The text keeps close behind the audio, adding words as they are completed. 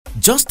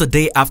Just a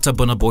day after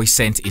Burna Boy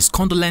sent his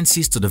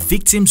condolences to the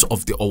victims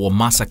of the Owo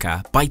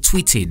Massacre by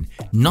tweeting,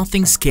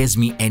 "Nothing scares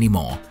me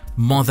anymore.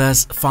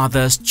 Mothers,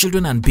 fathers,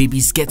 children and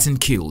babies getting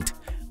killed.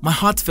 My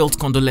heartfelt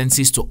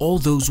condolences to all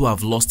those who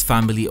have lost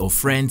family or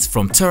friends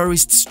from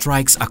terrorist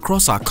strikes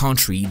across our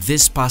country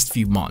this past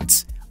few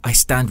months. I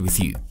stand with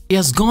you." He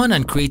has gone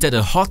and created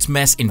a hot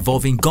mess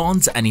involving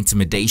guns and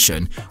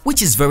intimidation,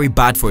 which is very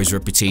bad for his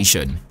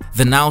reputation.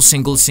 The now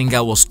single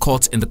singer was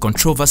caught in the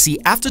controversy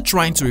after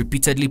trying to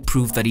repeatedly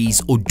prove that he is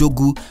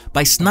Odogwu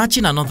by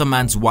snatching another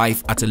man's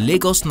wife at a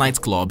Lagos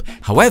nightclub.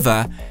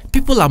 However,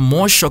 people are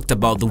more shocked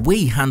about the way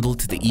he handled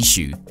the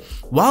issue.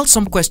 While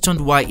some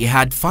questioned why he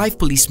had 5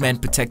 policemen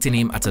protecting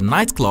him at a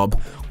nightclub,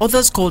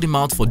 others called him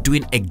out for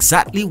doing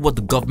exactly what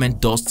the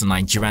government does to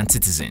Nigerian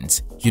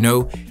citizens. You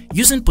know,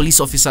 using police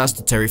officers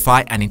to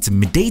terrify and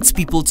intimidate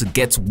people to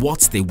get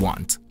what they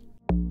want.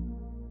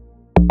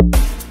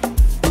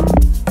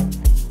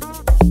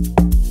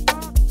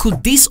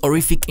 Could this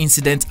horrific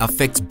incident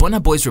affect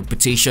Burna Boy's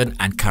reputation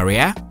and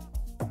career?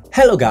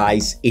 Hello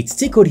guys, it's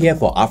T-Code here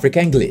for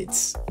African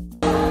Glitz.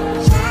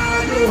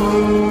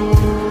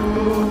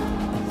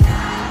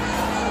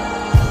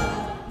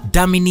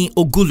 Damini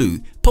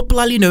Ogulu,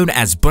 popularly known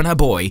as Burna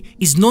Boy,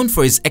 is known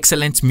for his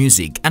excellent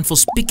music and for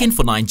speaking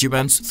for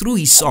Nigerians through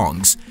his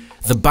songs.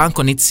 The Bank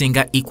on It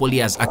singer equally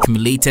has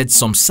accumulated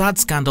some sad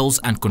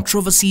scandals and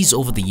controversies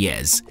over the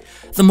years.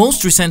 The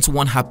most recent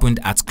one happened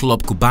at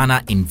Club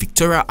Cubana in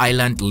Victoria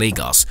Island,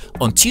 Lagos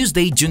on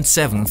Tuesday, June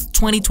 7th,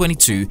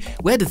 2022,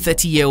 where the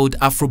 30-year-old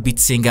Afrobeat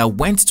singer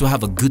went to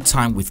have a good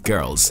time with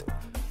girls.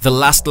 The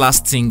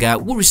last singer,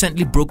 who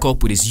recently broke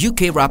up with his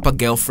UK rapper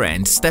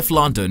girlfriend Steph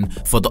London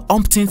for the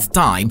umpteenth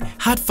time,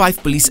 had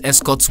 5 police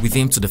escorts with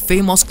him to the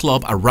famous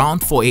club around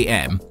 4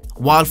 AM.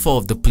 While 4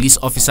 of the police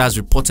officers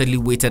reportedly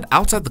waited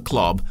outside the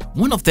club,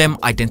 one of them,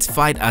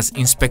 identified as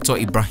Inspector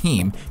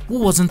Ibrahim, who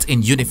wasn't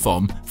in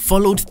uniform,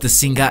 followed the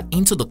singer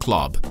into the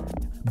club.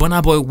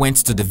 Burna Boy went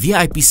to the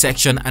VIP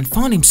section and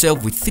found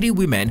himself with 3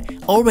 women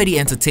already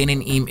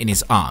entertaining him in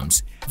his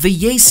arms. The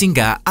Ye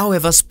singer,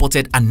 however,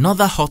 spotted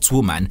another hot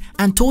woman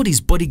and told his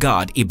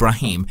bodyguard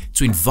Ibrahim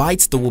to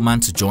invite the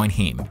woman to join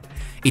him.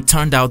 It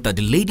turned out that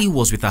the lady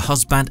was with her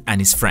husband and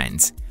his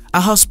friends.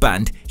 Her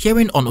husband,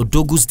 hearing on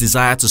Odogwu's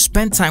desire to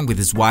spend time with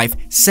his wife,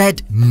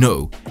 said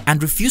no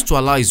and refused to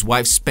allow his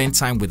wife spend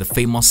time with the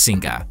famous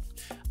singer.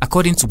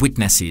 According to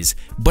witnesses,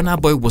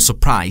 Burna Boy was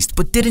surprised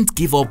but didn't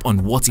give up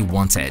on what he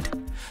wanted.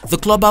 The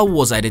clubber, who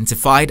was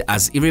identified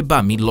as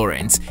Irebami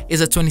Lawrence,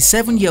 is a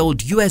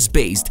 27-year-old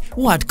US-based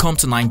who had come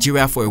to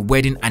Nigeria for a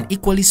wedding and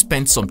equally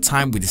spent some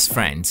time with his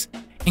friends,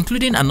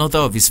 including another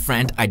of his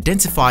friends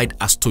identified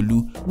as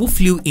Tolu, who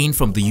flew in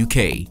from the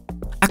UK.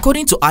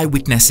 According to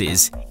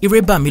eyewitnesses,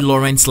 Irebami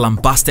Lawrence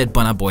lambasted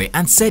Burna Boy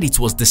and said it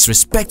was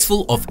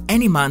disrespectful of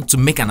any man to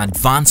make an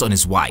advance on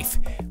his wife.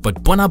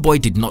 But Burna Boy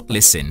did not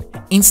listen.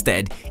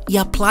 Instead, he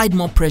applied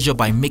more pressure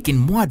by making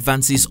more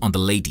advances on the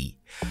lady.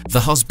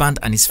 The husband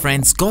and his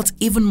friends got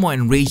even more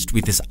enraged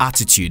with his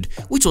attitude,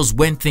 which was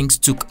when things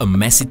took a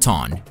messy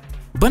turn.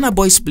 Burna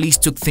Boy's police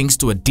took things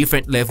to a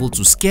different level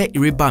to scare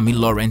Irebami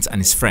Lawrence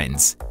and his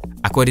friends.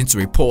 According to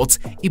reports,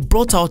 he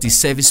brought out his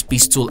service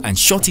pistol and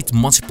shot it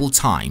multiple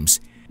times.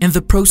 In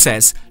the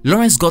process,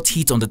 Lawrence got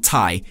hit on the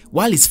thigh,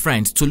 while his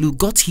friend Tolu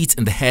got hit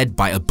in the head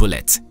by a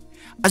bullet.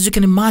 As you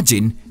can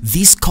imagine,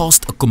 this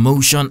caused a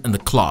commotion in the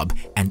club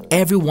and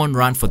everyone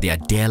ran for their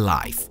dear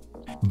life.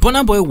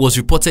 Burna Boy was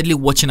reportedly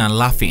watching and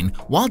laughing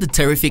while the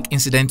terrific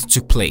incident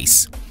took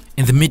place.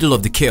 In the middle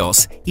of the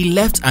chaos, he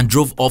left and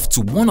drove off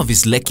to one of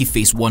his Lekki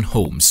Phase 1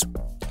 homes.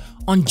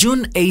 On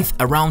June 8th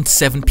around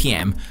 7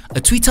 PM,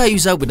 a Twitter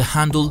user with the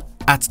handle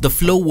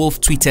 @TheFlowWolf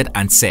tweeted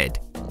and said,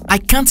 "I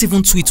can't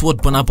even tweet what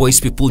Burna Boy's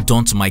people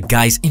done to my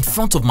guys in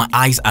front of my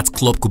eyes at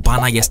Club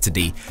Cubana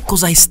yesterday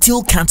cause I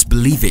still can't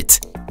believe it."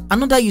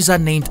 Another user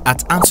named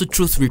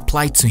 @AnswerTruth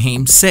replied to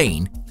him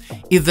saying,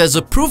 "If there's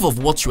a proof of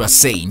what you are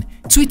saying,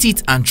 tweet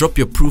it and drop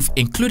your proof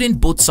including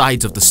both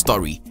sides of the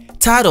story.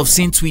 Tired of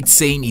seeing tweets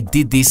saying he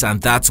did this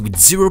and that with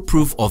zero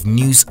proof of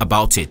news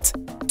about it."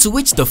 To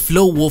which the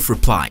Flow Wolf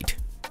replied,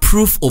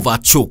 "Proof over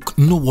choke,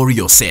 no worry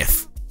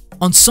yourself."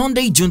 On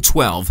Sunday, June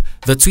 12,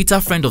 the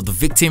Twitter friend of the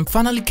victim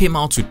finally came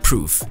out with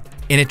proof.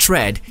 In a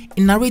thread,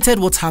 he narrated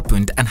what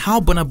happened and how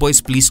Burna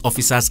Boy's police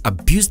officers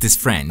abused his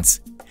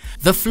friends.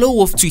 The Flow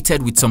Wolf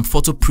tweeted with some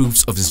photo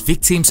proofs of his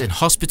victims in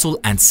hospital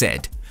and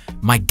said,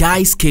 "My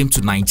guys came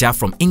to Nigeria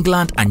from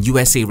England and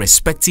USA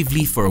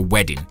respectively for a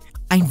wedding.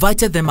 I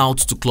invited them out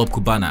to Club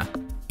Cubana.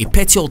 A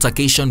petty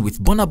altercation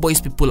with Burna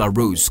Boy's people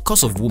arose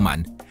cause of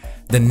woman.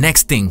 The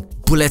next thing,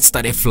 bullets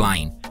started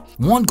flying.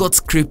 One got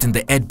scraped in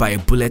the head by a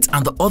bullet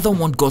and the other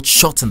one got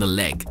shot in the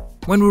leg.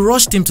 When we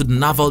rushed him to the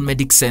Naval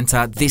Medic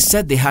Center, they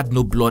said they had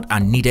no blood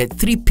and needed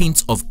 3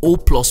 pints of O+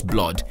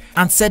 blood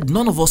and said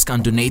none of us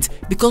can donate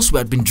because we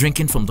had been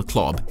drinking from the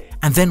club.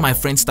 And then my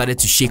friend started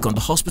to shake on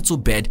the hospital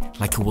bed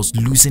like he was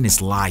losing his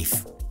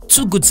life."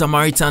 Two Good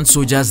Samaritan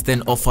soldiers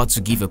then offered to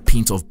give a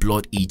pint of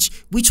blood each,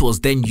 which was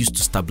then used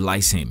to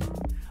stabilize him.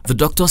 The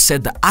doctor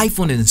said the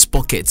iPhone in his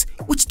pocket,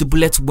 which the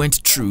bullet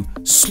went through,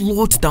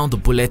 slowed down the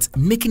bullet,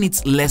 making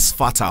it less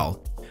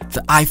fatal.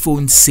 The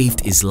iPhone saved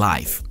his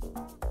life.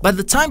 By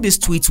the time this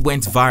tweet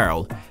went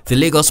viral, the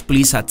Lagos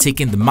police had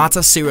taken the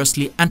matter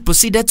seriously and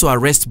proceeded to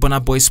arrest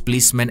Burna Boy's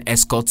policemen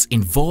escorts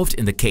involved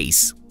in the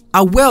case.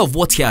 Aware of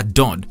what he had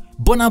done,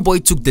 Burna Boy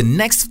took the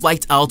next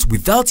flight out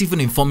without even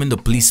informing the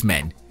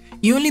policemen.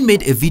 He only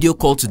made a video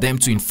call to them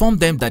to inform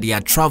them that he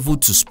had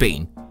traveled to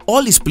Spain.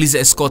 All his police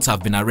escorts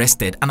have been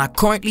arrested and are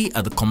currently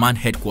at the command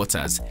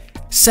headquarters,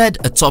 said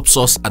a top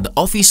source at the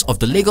office of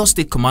the Lagos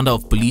State Commander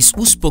of Police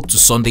who spoke to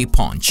Sunday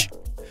Punch.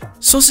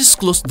 Sources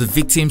close to the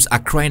victims are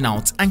crying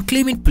out and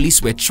claiming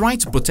police were trying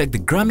to protect the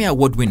Grammy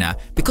Award winner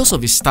because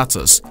of his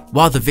status,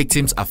 while the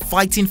victims are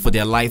fighting for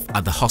their life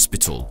at the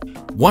hospital.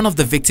 One of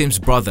the victims'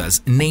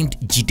 brothers, named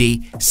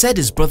Jide, said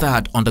his brother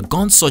had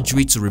undergone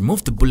surgery to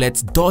remove the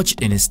bullet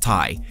dodged in his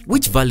thigh,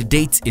 which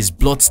validates his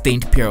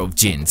blood-stained pair of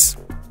jeans.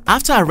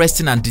 After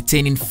arresting and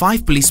detaining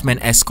 5 policemen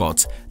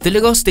escorts, the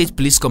Lagos State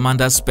Police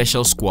Commander's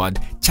Special Squad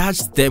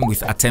charged them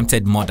with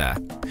attempted murder.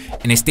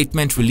 In a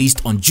statement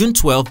released on June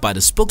 12 by the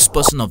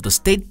spokesperson of the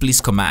State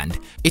Police Command,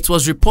 it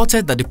was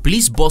reported that the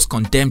police boss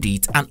condemned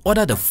it and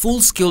ordered a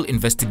full-scale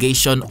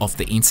investigation of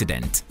the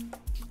incident.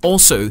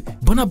 Also,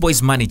 Burna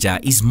Boy's manager,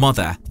 his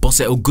mother,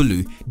 Bose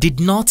Ogulu, did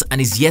not and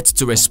is yet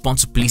to respond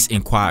to police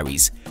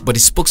inquiries, but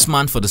the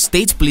spokesman for the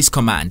State Police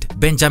Command,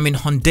 Benjamin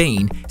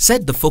Hundeyin,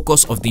 said the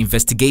focus of the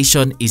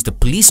investigation is the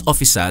police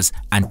officers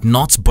and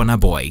not Burna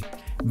Boy.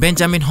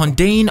 Benjamin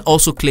Hundeyin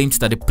also claimed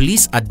that the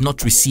police had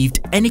not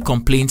received any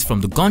complaints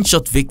from the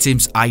gunshot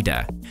victims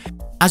either.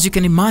 As you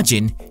can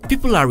imagine,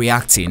 people are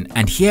reacting,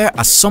 and here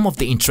are some of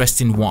the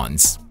interesting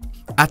ones.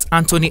 At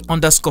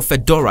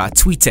Anthony_Fedora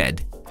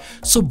tweeted,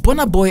 "So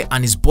Burna Boy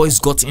and his boys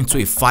got into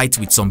a fight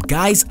with some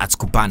guys at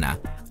Cubana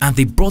and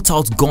they brought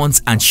out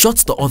guns and shot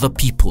the other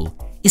people.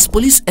 His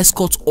police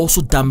escort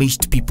also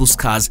damaged people's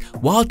cars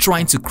while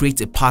trying to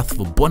create a path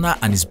for Burna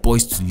and his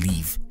boys to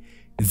leave.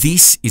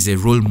 This is a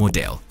role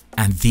model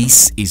and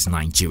this is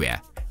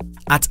Nigeria."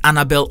 At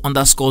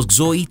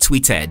Annabelle_Zoe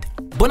tweeted,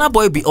 "Burna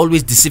Boy be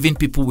always deceiving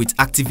people with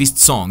activist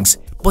songs,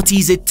 but he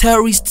is a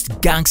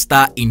terrorist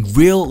gangster in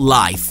real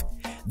life.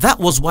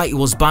 That was why he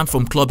was banned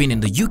from clubbing in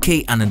the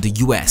UK and in the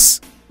US."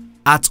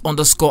 At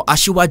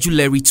 _Ashiwaju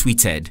Larry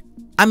tweeted,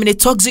 "I'm in a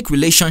toxic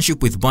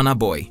relationship with Burna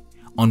Boy.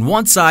 On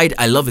one side,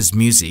 I love his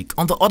music.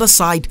 On the other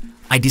side,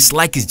 I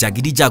dislike his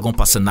Jagidi-Jagon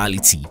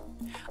personality."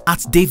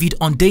 At David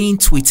Hundeyin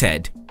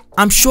tweeted,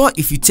 "I'm sure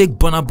if you take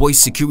Burna Boy's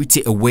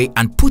security away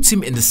and put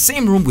him in the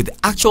same room with the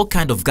actual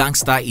kind of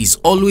gangster he's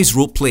always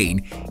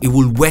role-playing, he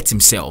will wet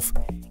himself.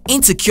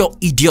 Insecure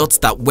idiot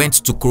that went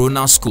to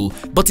Corona school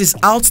but is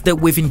out there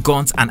waving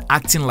guns and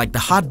acting like the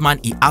hard man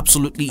he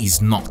absolutely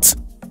is not."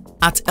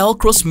 At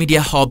Elcross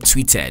Media Hub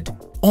tweeted,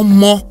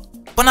 "Omo,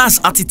 Burna's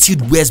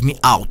attitude wears me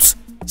out.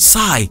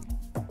 Sigh.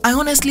 I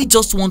honestly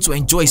just want to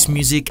enjoy his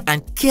music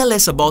and care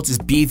less about his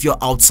behavior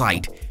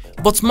outside,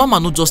 but mama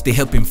no just dey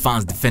help him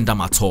fans defend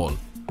him at all."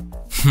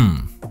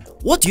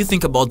 What do you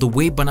think about the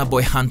way Burna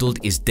Boy handled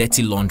his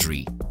dirty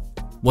laundry?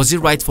 Was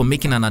it right for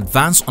making an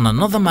advance on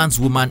another man's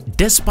woman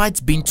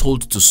despite being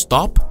told to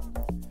stop?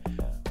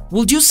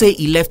 Would you say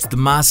he left the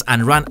mass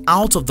and ran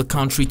out of the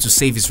country to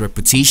save his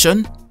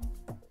reputation?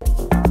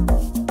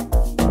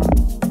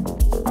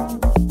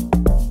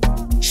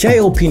 Share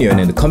your opinion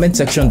in the comment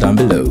section down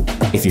below.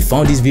 If you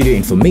found this video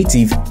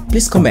informative,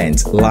 please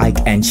comment, like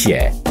and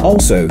share.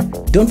 Also,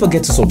 don't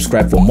forget to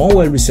subscribe for more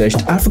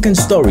well-researched African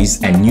stories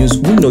and news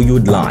we know you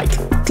would like.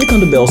 Click on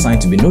the bell sign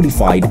to be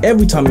notified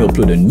every time we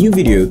upload a new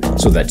video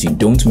so that you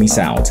don't miss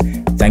out.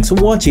 Thanks for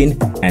watching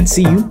and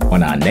see you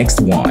on our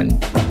next one.